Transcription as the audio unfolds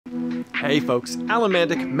Hey folks, Alan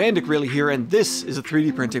MandicReally here, and this is a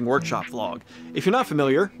 3D printing workshop vlog. If you're not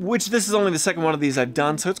familiar, which this is only the second one of these I've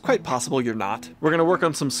done, so it's quite possible you're not, we're going to work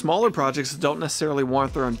on some smaller projects that don't necessarily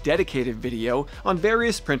warrant their own dedicated video on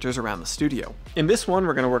various printers around the studio. In this one,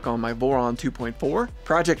 we're going to work on my Voron 2.4,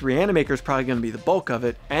 Project ReAniMaker is probably going to be the bulk of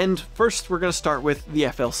it, and first we're going to start with the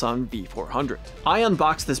FLSun V400. I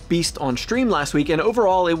unboxed this beast on stream last week, and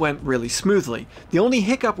overall it went really smoothly. The only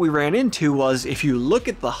hiccup we ran into was if you look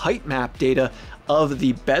at the height map data of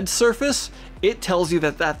the bed surface, it tells you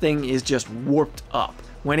that that thing is just warped up,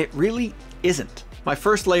 when it really isn't. My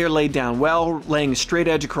first layer laid down well, laying a straight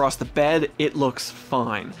edge across the bed, it looks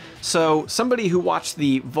fine. So somebody who watched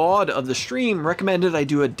the VOD of the stream recommended I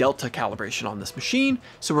do a delta calibration on this machine,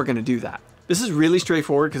 so we're gonna do that. This is really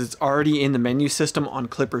straightforward because it's already in the menu system on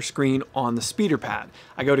Clipper screen on the speeder pad.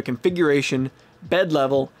 I go to configuration, bed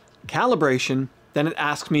level, calibration, then it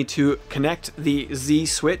asks me to connect the Z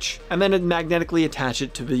switch, and then it magnetically attach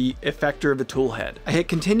it to the effector of the tool head. I hit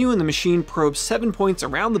continue and the machine probes 7 points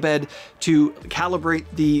around the bed to calibrate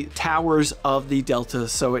the towers of the delta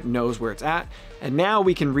so it knows where it's at, and now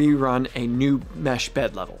we can rerun a new mesh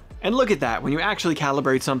bed level. And look at that, when you actually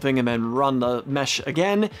calibrate something and then run the mesh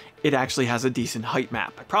again, it actually has a decent height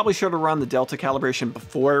map. I probably should have run the delta calibration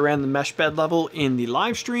before I ran the mesh bed level in the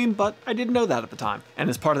live stream, but I didn't know that at the time.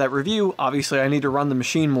 And as part of that review, obviously I need to run the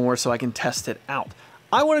machine more so I can test it out.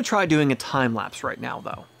 I want to try doing a time lapse right now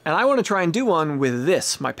though. And I want to try and do one with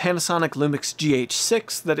this, my Panasonic Lumix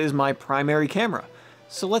GH6 that is my primary camera.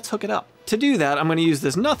 So let's hook it up. To do that, I'm going to use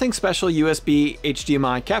this nothing special USB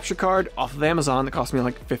HDMI capture card off of Amazon that cost me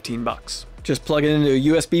like 15 bucks. Just plug it into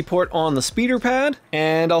a USB port on the speeder pad,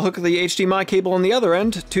 and I'll hook the HDMI cable on the other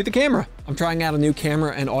end to the camera. I'm trying out a new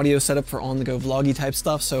camera and audio setup for on-the-go vloggy type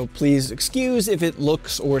stuff, so please excuse if it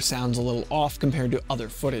looks or sounds a little off compared to other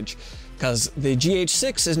footage, because the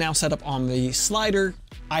GH6 is now set up on the slider.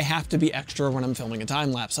 I have to be extra when I'm filming a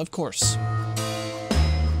time lapse, of course.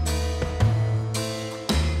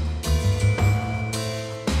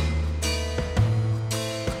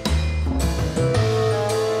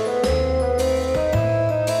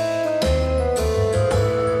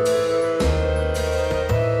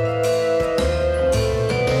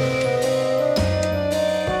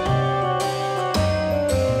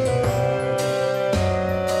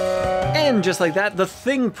 And just like that, the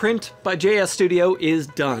Thing print by JS Studio is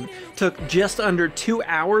done. Took just under 2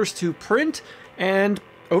 hours to print, and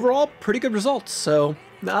overall, pretty good results. So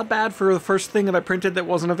not bad for the first thing that I printed that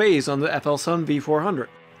wasn't a vase on the FLSun V400.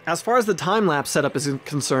 As far as the time-lapse setup is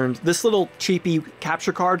concerned, this little cheapy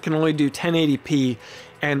capture card can only do 1080p,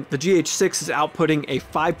 and the GH6 is outputting a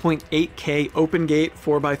 5.8K open gate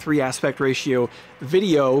 4:3 aspect ratio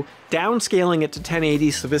video, downscaling it to 1080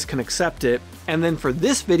 so this can accept it, and then for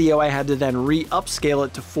this video I had to then re-upscale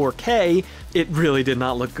it to 4K. It really did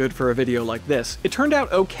not look good for a video like this. It turned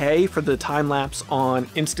out okay for the time-lapse on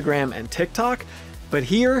Instagram and TikTok, but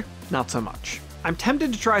here, not so much. I'm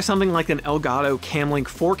tempted to try something like an Elgato Camlink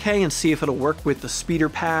 4K and see if it'll work with the speeder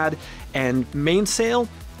pad and mainsail.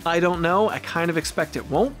 I don't know, I kind of expect it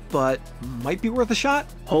won't, but might be worth a shot.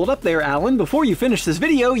 Hold up there, Alan. Before you finish this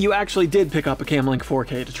video, you actually did pick up a Camlink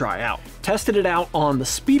 4K to try out. Tested it out on the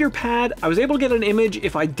speeder pad. I was able to get an image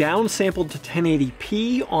if I downsampled to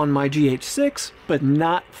 1080p on my GH6, but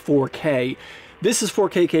not 4K. This is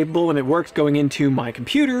 4K capable and it works going into my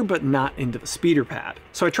computer, but not into the speeder pad.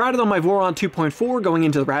 So I tried it on my Voron 2.4 going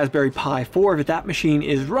into the Raspberry Pi 4 if that machine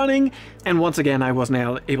is running, and once again I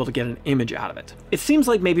wasn't able to get an image out of it. It seems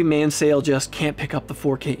like maybe Mainsail just can't pick up the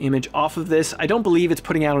 4K image off of this. I don't believe it's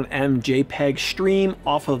putting out an MJPEG stream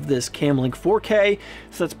off of this Camlink 4K,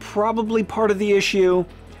 so that's probably part of the issue.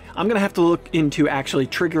 I'm gonna have to look into actually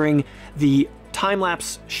triggering the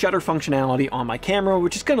time-lapse shutter functionality on my camera,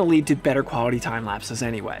 which is going to lead to better quality time-lapses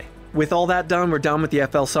anyway. With all that done, we're done with the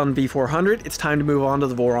FLSun V400. It's time to move on to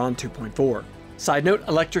the Voron 2.4. Side note,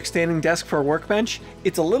 electric standing desk for a workbench.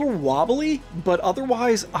 It's a little wobbly, but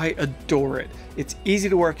otherwise I adore it. It's easy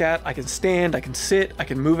to work at. I can stand, I can sit, I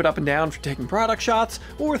can move it up and down for taking product shots,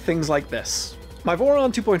 or things like this. My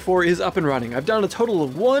Voron 2.4 is up and running. I've done a total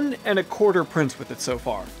of 1 1/4 prints with it so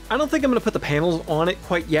far. I don't think I'm going to put the panels on it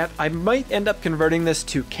quite yet. I might end up converting this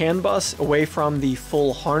to CAN bus away from the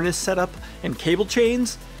full harness setup and cable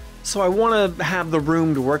chains, so I want to have the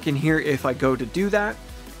room to work in here if I go to do that,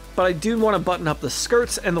 but I do want to button up the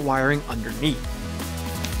skirts and the wiring underneath.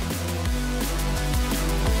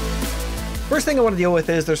 First thing I want to deal with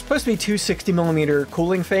is there's supposed to be two 60mm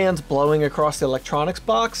cooling fans blowing across the electronics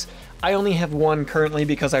box. I only have one currently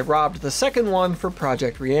because I robbed the second one for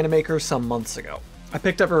Project ReAniMaker some months ago. I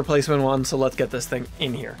picked up a replacement one, so let's get this thing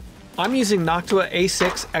in here. I'm using Noctua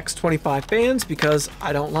A6 X25 fans because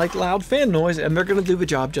I don't like loud fan noise and they're going to do the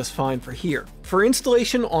job just fine for here. For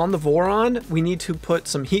installation on the Voron, we need to put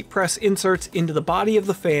some heat press inserts into the body of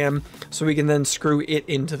the fan so we can then screw it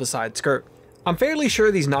into the side skirt. I'm fairly sure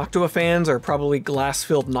these Noctua fans are probably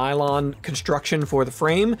glass-filled nylon construction for the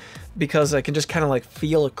frame because I can just kind of like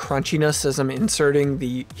feel a crunchiness as I'm inserting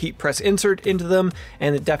the heat press insert into them,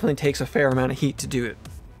 and it definitely takes a fair amount of heat to do it.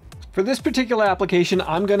 For this particular application,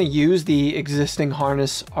 I'm going to use the existing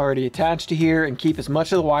harness already attached to here and keep as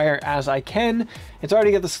much of the wire as I can. It's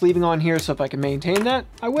already got the sleeving on here, so if I can maintain that,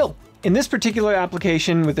 I will. In this particular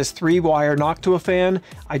application with this 3-wire Noctua fan,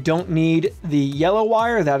 I don't need the yellow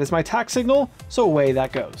wire, that is my tack signal, so away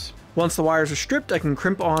that goes. Once the wires are stripped, I can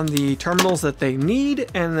crimp on the terminals that they need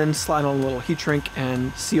and then slide on a little heat shrink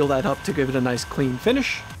and seal that up to give it a nice clean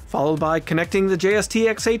finish, followed by connecting the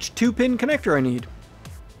JST-XH 2-pin connector I need.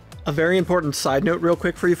 A very important side note real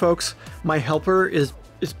quick for you folks, my helper is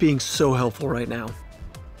being so helpful right now.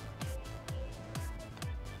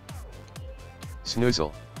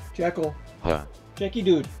 Snoozle. Jekyll. Huh. Jecky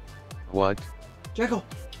dude. What? Jekyll.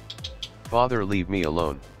 Father, leave me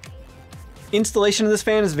alone. Installation of this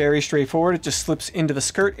fan is very straightforward. It just slips into the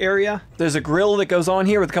skirt area. There's a grill that goes on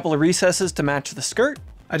here with a couple of recesses to match the skirt.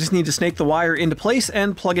 I just need to snake the wire into place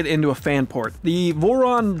and plug it into a fan port. The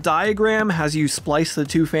Voron diagram has you splice the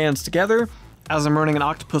two fans together. As I'm running an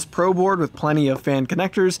Octopus Pro board with plenty of fan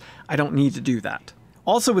connectors, I don't need to do that.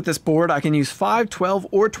 Also with this board, I can use 5, 12,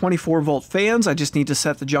 or 24 volt fans. I just need to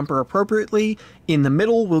set the jumper appropriately. In the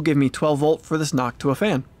middle will give me 12 volt for this Noctua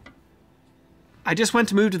fan. I just went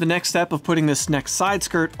to move to the next step of putting this next side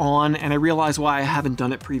skirt on, and I realized why I haven't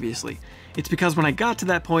done it previously. It's because when I got to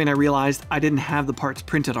that point, I realized I didn't have the parts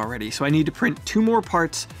printed already, so I need to print 2 more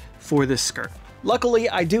parts for this skirt. Luckily,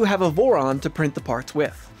 I do have a Voron to print the parts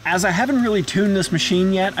with. As I haven't really tuned this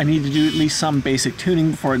machine yet, I need to do at least some basic tuning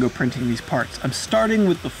before I go printing these parts. I'm starting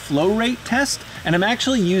with the flow rate test, and I'm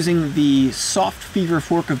actually using the Soft Fever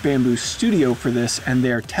Fork of Bamboo Studio for this and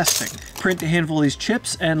their testing. Print a handful of these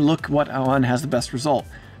chips and look what one has the best result.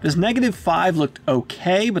 This -5 looked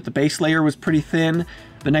okay, but the base layer was pretty thin.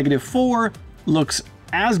 The -4 looks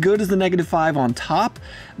as good as the -5 on top,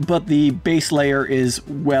 but the base layer is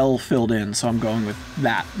well filled in, so I'm going with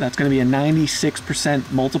that. That's going to be a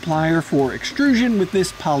 96% multiplier for extrusion with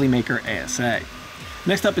this Polymaker ASA.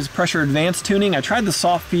 Next up is pressure advance tuning. I tried the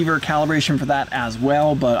Soft Fever calibration for that as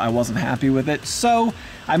well, but I wasn't happy with it, so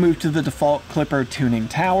I moved to the default Clipper tuning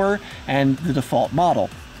tower and the default model.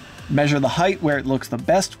 Measure the height where it looks the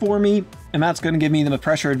best for me, and that's going to give me the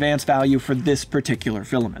pressure advance value for this particular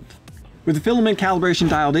filament. With the filament calibration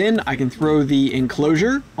dialed in, I can throw the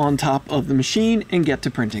enclosure on top of the machine and get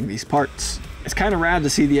to printing these parts. It's kind of rad to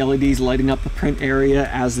see the LEDs lighting up the print area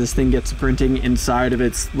as this thing gets to printing inside of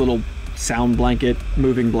its little sound blanket,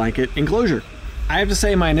 moving blanket enclosure. I have to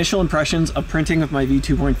say my initial impressions of printing with my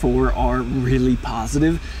V2.4 are really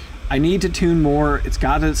positive. I need to tune more. It's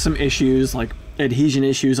got some issues like adhesion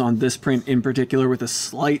issues on this print in particular with a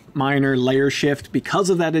slight minor layer shift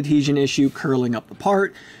because of that adhesion issue curling up the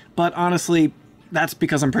part. But honestly, that's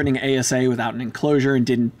because I'm printing ASA without an enclosure and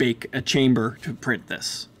didn't bake a chamber to print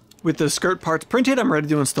this. With the skirt parts printed, I'm ready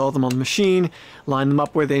to install them on the machine, line them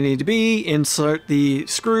up where they need to be, insert the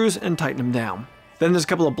screws, and tighten them down. Then there's a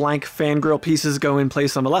couple of blank fan grill pieces go in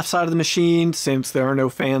place on the left side of the machine since there are no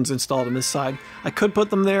fans installed on this side. I could put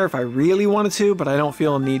them there if I really wanted to, but I don't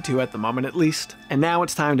feel a need to at the moment at least. And now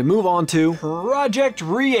it's time to move on to Project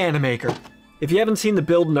ReAniMaker. If you haven't seen the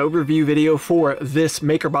build and overview video for this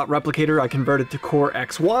MakerBot Replicator I converted to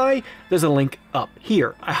Core-XY, there's a link up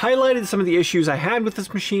here. I highlighted some of the issues I had with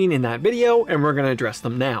this machine in that video, and we're going to address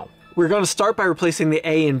them now. We're going to start by replacing the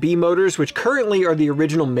A and B motors, which currently are the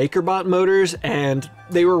original MakerBot motors, and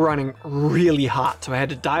they were running really hot, so I had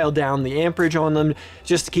to dial down the amperage on them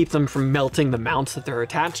just to keep them from melting the mounts that they're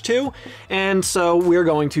attached to, and so we're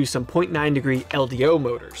going to some 0.9 degree LDO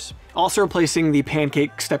motors. Also replacing the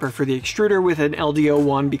pancake stepper for the extruder with an LDO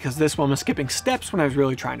one because this one was skipping steps when I was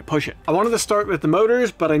really trying to push it. I wanted to start with the motors,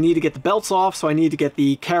 but I need to get the belts off, so I need to get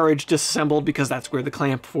the carriage disassembled because that's where the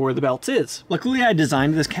clamp for the belts is. Luckily, I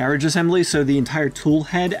designed this carriage assembly so the entire tool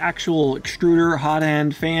head, actual extruder, hot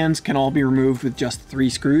end, fans can all be removed with just 3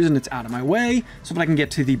 screws and it's out of my way so that I can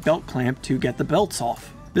get to the belt clamp to get the belts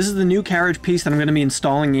off. This is the new carriage piece that I'm going to be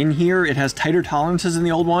installing in here. It has tighter tolerances than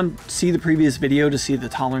the old one. See the previous video to see the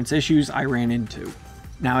tolerance issues I ran into.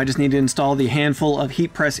 Now I just need to install the handful of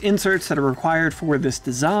heat press inserts that are required for this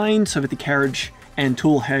design so that the carriage and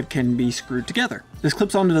tool head can be screwed together. This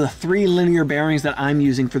clips onto the 3 linear bearings that I'm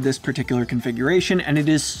using for this particular configuration, and it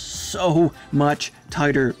is so much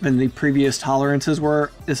tighter than the previous tolerances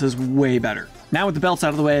were. This is way better. Now with the belts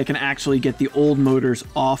out of the way, I can actually get the old motors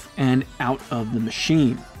off and out of the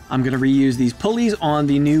machine. I'm going to reuse these pulleys on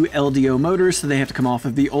the new LDO motors, so they have to come off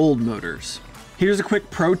of the old motors. Here's a quick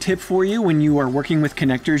pro tip for you. When you are working with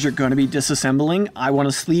connectors you're going to be disassembling, I want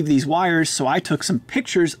to sleeve these wires, so I took some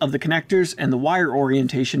pictures of the connectors and the wire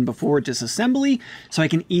orientation before disassembly, so I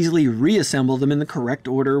can easily reassemble them in the correct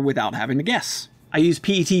order without having to guess. I used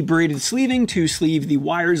PET braided sleeving to sleeve the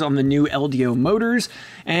wires on the new LDO motors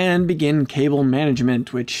and begin cable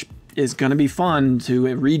management, which is going to be fun to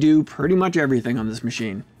redo pretty much everything on this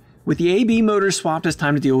machine. With the AB motor swapped, it's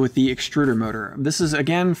time to deal with the extruder motor. This is,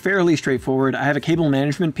 again, fairly straightforward. I have a cable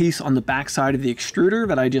management piece on the back side of the extruder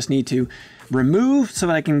that I just need to remove so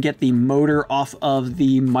that I can get the motor off of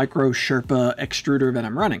the Micro Sherpa extruder that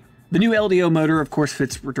I'm running. The new LDO motor, of course,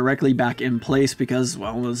 fits directly back in place because,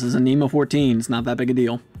 well, this is a NEMA 14. It's not that big a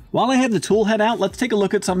deal. While I have the tool head out, let's take a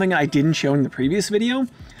look at something I didn't show in the previous video.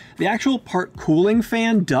 The actual part cooling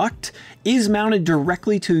fan duct is mounted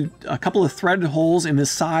directly to a couple of threaded holes in the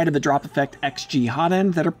side of the Drop Effect XG hot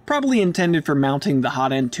end that are probably intended for mounting the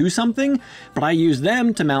hot end to something, but I use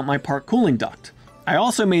them to mount my part cooling duct. I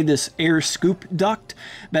also made this air scoop duct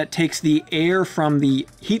that takes the air from the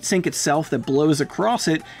heatsink itself that blows across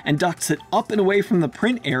it and ducts it up and away from the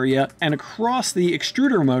print area and across the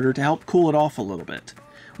extruder motor to help cool it off a little bit.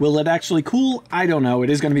 Will it actually cool? I don't know. It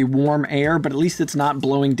is going to be warm air, but at least it's not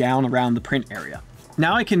blowing down around the print area.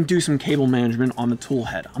 Now I can do some cable management on the tool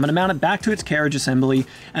head. I'm going to mount it back to its carriage assembly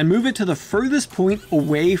and move it to the furthest point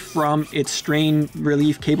away from its strain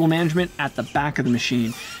relief cable management at the back of the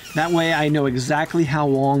machine. That way I know exactly how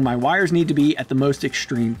long my wires need to be at the most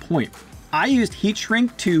extreme point. I used heat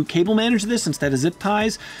shrink to cable manage this instead of zip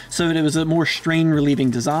ties so that it was a more strain relieving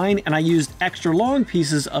design, and I used extra long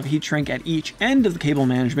pieces of heat shrink at each end of the cable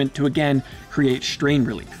management to again create strain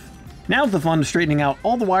relief. Now with the fun of straightening out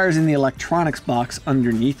all the wires in the electronics box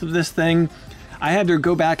underneath of this thing, I had to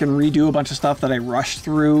go back and redo a bunch of stuff that I rushed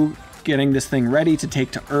through getting this thing ready to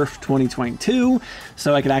take to EARTH 2022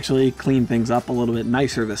 so I could actually clean things up a little bit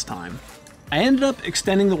nicer this time. I ended up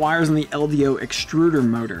extending the wires on the LDO extruder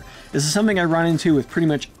motor. This is something I run into with pretty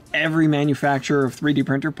much every manufacturer of 3D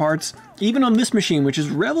printer parts. Even on this machine, which is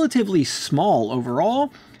relatively small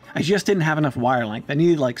overall, I just didn't have enough wire length. I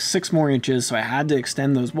needed like 6 more inches, so I had to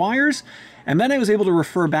extend those wires. And then I was able to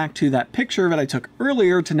refer back to that picture that I took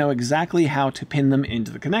earlier to know exactly how to pin them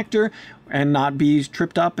into the connector and not be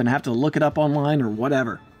tripped up and have to look it up online or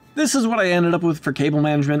whatever. This is what I ended up with for cable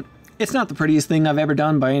management. It's not the prettiest thing I've ever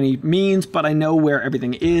done by any means, but I know where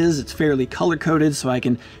everything is. It's fairly color-coded, so I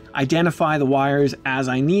can identify the wires as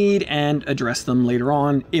I need and address them later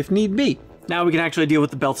on if need be. Now we can actually deal with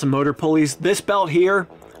the belts and motor pulleys. This belt here,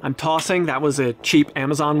 I'm tossing. That was a cheap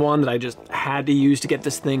Amazon one that I just had to use to get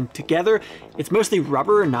this thing together. It's mostly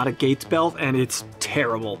rubber, not a Gates belt, and it's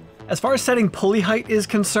terrible. As far as setting pulley height is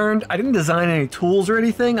concerned, I didn't design any tools or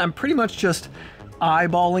anything. I'm pretty much just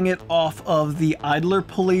eyeballing it off of the idler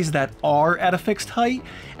pulleys that are at a fixed height,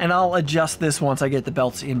 and I'll adjust this once I get the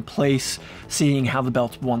belts in place, seeing how the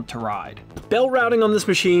belts want to ride. Belt routing on this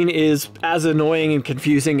machine is as annoying and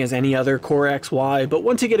confusing as any other Core-XY, but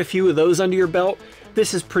once you get a few of those under your belt,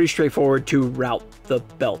 this is pretty straightforward to route the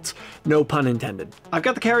belts. No pun intended. I've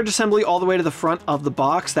got the carriage assembly all the way to the front of the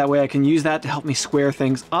box. That way I can use that to help me square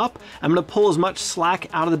things up. I'm going to pull as much slack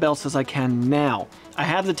out of the belts as I can now. I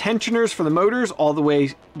have the tensioners for the motors all the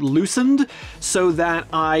way loosened so that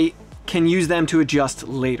I can use them to adjust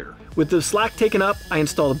later. With the slack taken up, I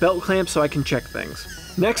install the belt clamp so I can check things.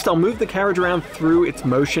 Next, I'll move the carriage around through its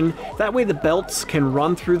motion. That way the belts can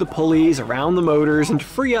run through the pulleys, around the motors, and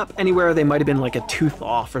free up anywhere they might have been like a tooth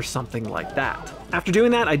off or something like that. After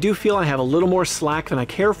doing that, I do feel I have a little more slack than I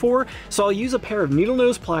care for, so I'll use a pair of needle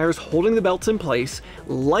nose pliers holding the belts in place,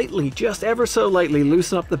 lightly, just ever so lightly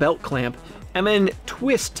loosen up the belt clamp, and then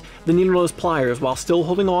twist the needle nose pliers while still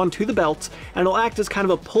holding on to the belts, and it'll act as kind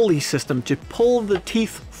of a pulley system to pull the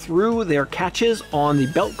teeth through their catches on the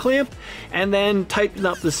belt clamp and then tighten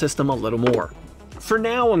up the system a little more. For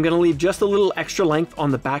now, I'm going to leave just a little extra length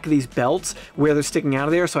on the back of these belts where they're sticking out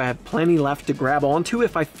of there, so I have plenty left to grab onto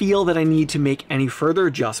if I feel that I need to make any further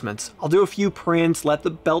adjustments. I'll do a few prints, let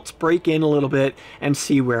the belts break in a little bit, and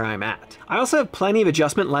see where I'm at. I also have plenty of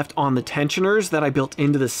adjustment left on the tensioners that I built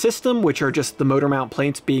into the system, which are just the motor mount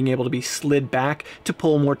plates being able to be slid back to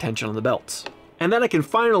pull more tension on the belts. And then I can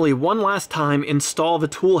finally, one last time, install the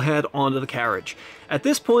tool head onto the carriage. At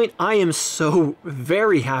this point, I am so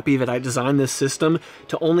very happy that I designed this system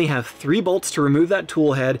to only have 3 bolts to remove that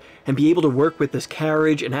tool head and be able to work with this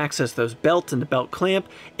carriage and access those belts and the belt clamp.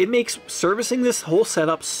 It makes servicing this whole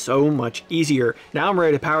setup so much easier. Now I'm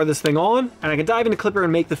ready to power this thing on, and I can dive into Klipper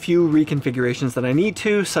and make the few reconfigurations that I need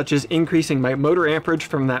to, such as increasing my motor amperage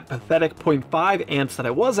from that pathetic 0.5 amps that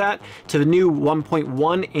I was at to the new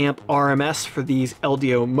 1.1 amp RMS for these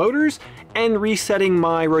LDO motors, and resetting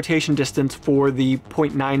my rotation distance for the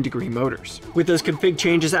 0.9 degree motors. With those config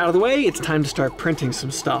changes out of the way, it's time to start printing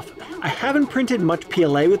some stuff. I haven't printed much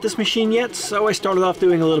PLA with this machine yet, so I started off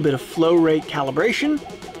doing a little bit of flow rate calibration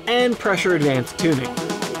and pressure advanced tuning.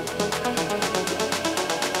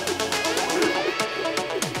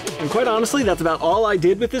 And quite honestly, that's about all I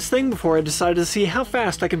did with this thing before I decided to see how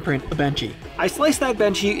fast I can print a benchy. I sliced that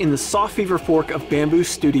benchy in the soft fever fork of Bamboo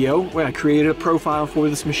Studio, where I created a profile for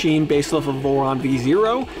this machine based off of Voron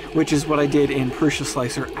V0, which is what I did in Prusa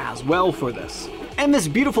Slicer as well for this. And this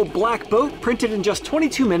beautiful black boat printed in just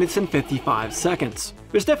 22 minutes and 55 seconds.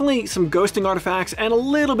 There's definitely some ghosting artifacts and a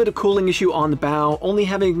little bit of cooling issue on the bow. Only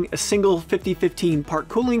having a single 50-15 part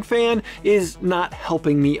cooling fan is not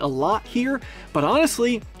helping me a lot here, but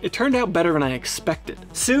honestly, it turned out better than I expected.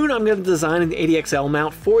 Soon I'm going to design an 80XL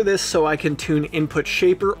mount for this so I can tune input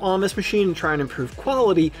shaper on this machine and try and improve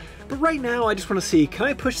quality, but right now I just want to see, can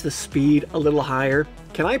I push the speed a little higher?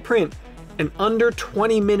 Can I print an under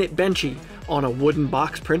 20-minute benchy on a wooden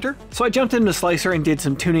box printer? So I jumped into Slicer and did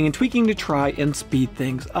some tuning and tweaking to try and speed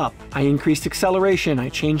things up. I increased acceleration, I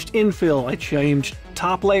changed infill, I changed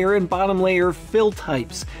top layer and bottom layer fill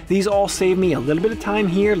types. These all saved me a little bit of time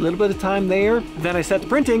here, a little bit of time there. Then I set the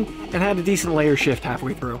printing and had a decent layer shift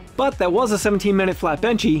halfway through. But that was a 17-minute flat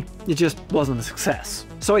benchy, it just wasn't a success.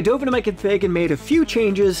 So I dove into my config and made a few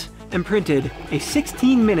changes and printed a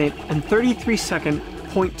 16-minute and 33-second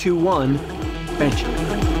 0.21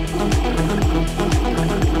 benchy.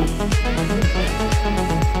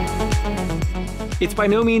 It's by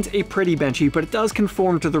no means a pretty benchy, but it does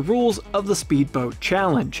conform to the rules of the Speedboat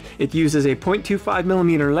Challenge. It uses a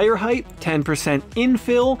 0.25mm layer height, 10%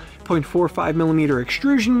 infill, 0.45mm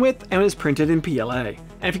extrusion width, and is printed in PLA. And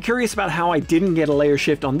if you're curious about how I didn't get a layer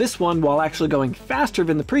shift on this one while actually going faster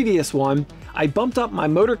than the previous one, I bumped up my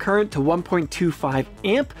motor current to 1.25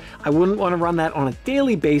 amp. I wouldn't want to run that on a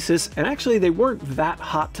daily basis, and actually they weren't that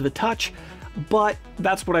hot to the touch, but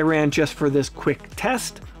that's what I ran just for this quick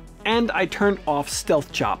test. And I turned off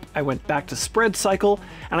Stealth Chop. I went back to Spread Cycle,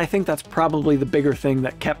 and I think that's probably the bigger thing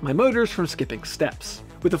that kept my motors from skipping steps.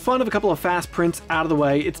 With the fun of a couple of fast prints out of the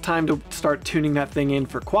way, it's time to start tuning that thing in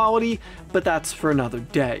for quality, but that's for another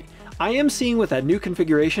day. I am seeing with that new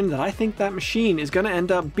configuration that I think that machine is going to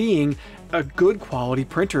end up being a good quality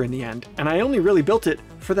printer in the end, and I only really built it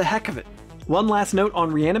for the heck of it. One last note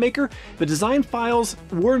on ReAniMaker, the design files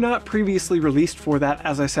were not previously released for that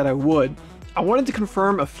as I said I would. I wanted to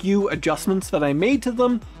confirm a few adjustments that I made to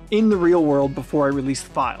them in the real world before I released the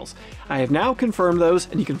files. I have now confirmed those,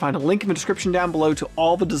 and you can find a link in the description down below to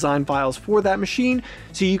all the design files for that machine,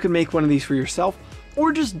 so you can make one of these for yourself,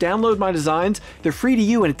 or just download my designs. They're free to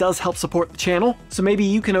you and it does help support the channel, so maybe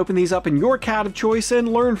you can open these up in your CAD of choice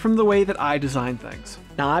and learn from the way that I design things.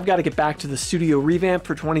 Now I've got to get back to the studio revamp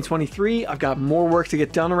for 2023. I've got more work to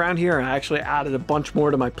get done around here, and I actually added a bunch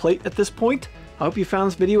more to my plate at this point. I hope you found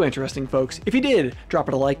this video interesting, folks. If you did, drop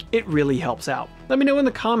it a like, it really helps out. Let me know in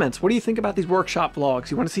the comments, what do you think about these workshop vlogs?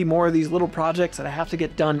 You want to see more of these little projects that I have to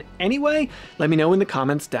get done anyway? Let me know in the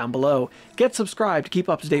comments down below. Get subscribed to keep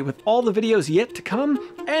up to date with all the videos yet to come,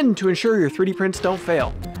 and to ensure your 3D prints don't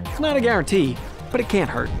fail. It's not a guarantee, but it can't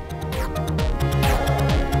hurt.